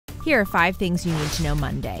Here are 5 things you need to know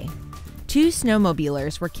Monday. 2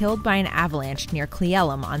 snowmobilers were killed by an avalanche near Cle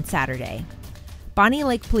Elum on Saturday. Bonnie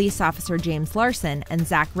Lake Police Officer James Larson and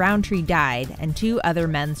Zach Roundtree died, and 2 other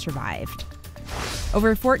men survived.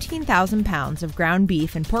 Over 14,000 pounds of ground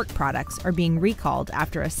beef and pork products are being recalled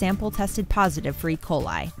after a sample tested positive for E.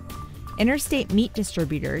 coli. Interstate Meat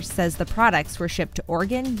Distributors says the products were shipped to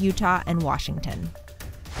Oregon, Utah, and Washington.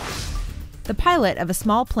 The pilot of a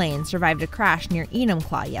small plane survived a crash near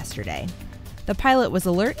Enumclaw yesterday. The pilot was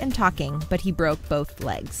alert and talking, but he broke both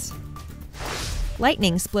legs.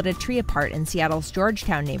 Lightning split a tree apart in Seattle's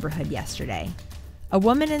Georgetown neighborhood yesterday. A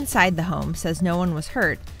woman inside the home says no one was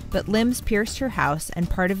hurt, but limbs pierced her house and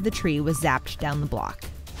part of the tree was zapped down the block.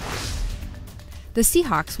 The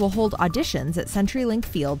Seahawks will hold auditions at CenturyLink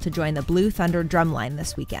Field to join the Blue Thunder drumline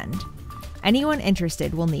this weekend. Anyone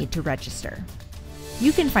interested will need to register.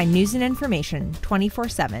 You can find news and information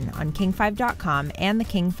 24/7 on king5.com and the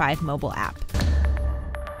King 5 mobile app.